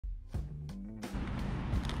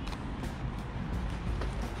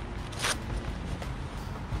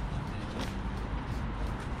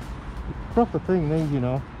proper thing, these, you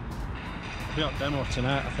know. We've got a demo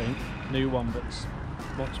tonight, I think. New one that's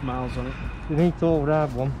lots miles on it. You need to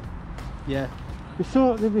override one. Yeah.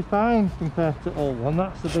 They'll be fine compared to old one,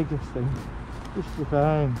 that's the biggest thing. Just be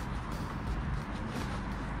fine.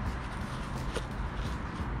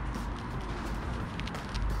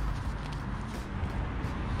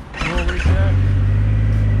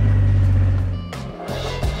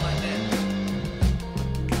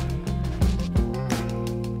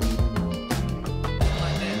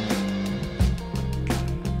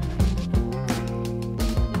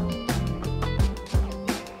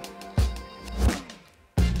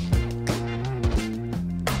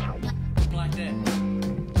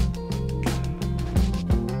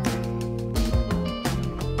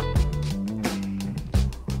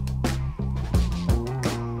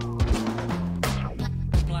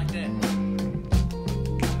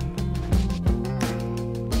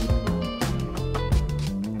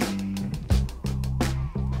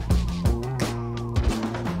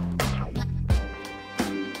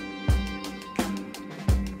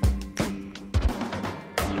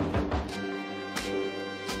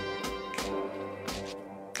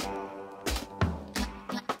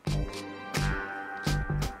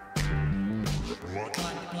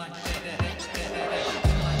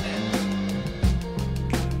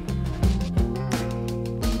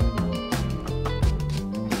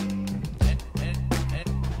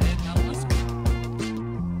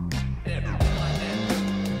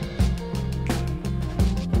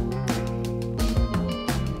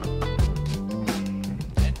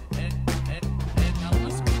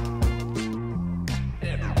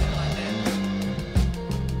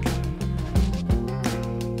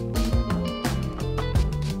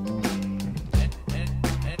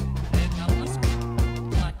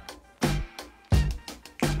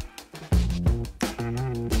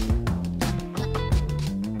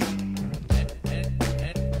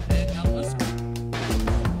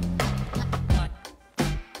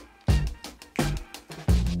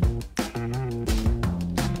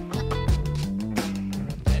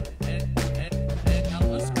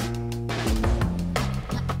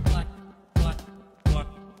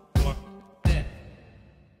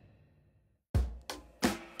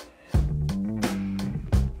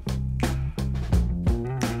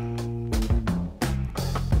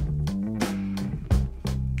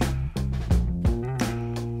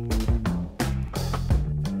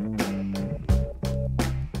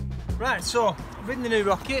 Right, so I've ridden the new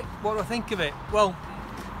Rocket. What do I think of it? Well,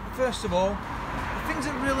 first of all, the things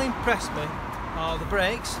that really impressed me are the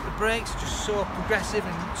brakes. The brakes are just so progressive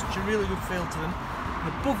and such a really good feel to them. And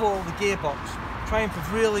above all, the gearbox. Triumph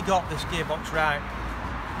have really got this gearbox right.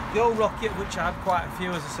 The old Rocket, which I had quite a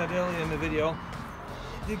few, as I said earlier in the video,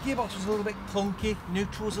 the gearbox was a little bit clunky,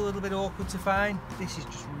 neutral was a little bit awkward to find. This is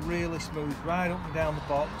just really smooth, right up and down the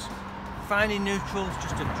box. Finding neutral is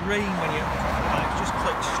just a dream when you just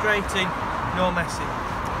click straight in, no messing.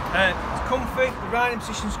 It's comfy, the riding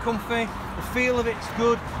position's comfy, the feel of it's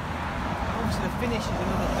good. Obviously the finish is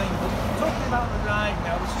another thing, but talking about the ride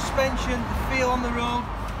now, the suspension, the feel on the road,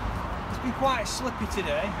 it's been quite slippy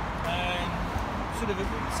today, sort of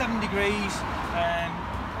 7 degrees,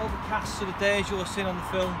 overcast sort of days you'll have seen on the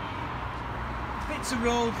film. Bits of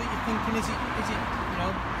road that you're thinking, is it, you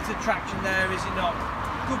know, is there traction there, is it not?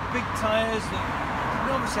 Good big tyres that,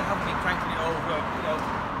 obviously I haven't been cranking it over, you know,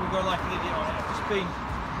 we're going like an idiot on it. I've just been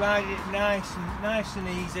riding it nice and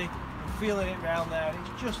easy, and feeling it round there, and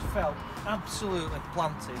it's just felt absolutely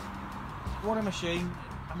planted. What a machine,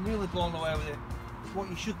 I'm really blown away with it. What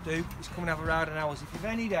you should do is come and have a ride on ours. If you've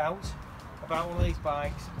any doubt about one of these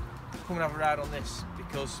bikes, come and have a ride on this,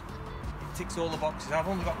 because it ticks all the boxes. I've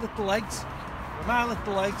only got little legs, with my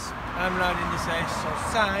little legs I'm riding this Ace, so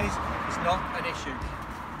size is not an issue.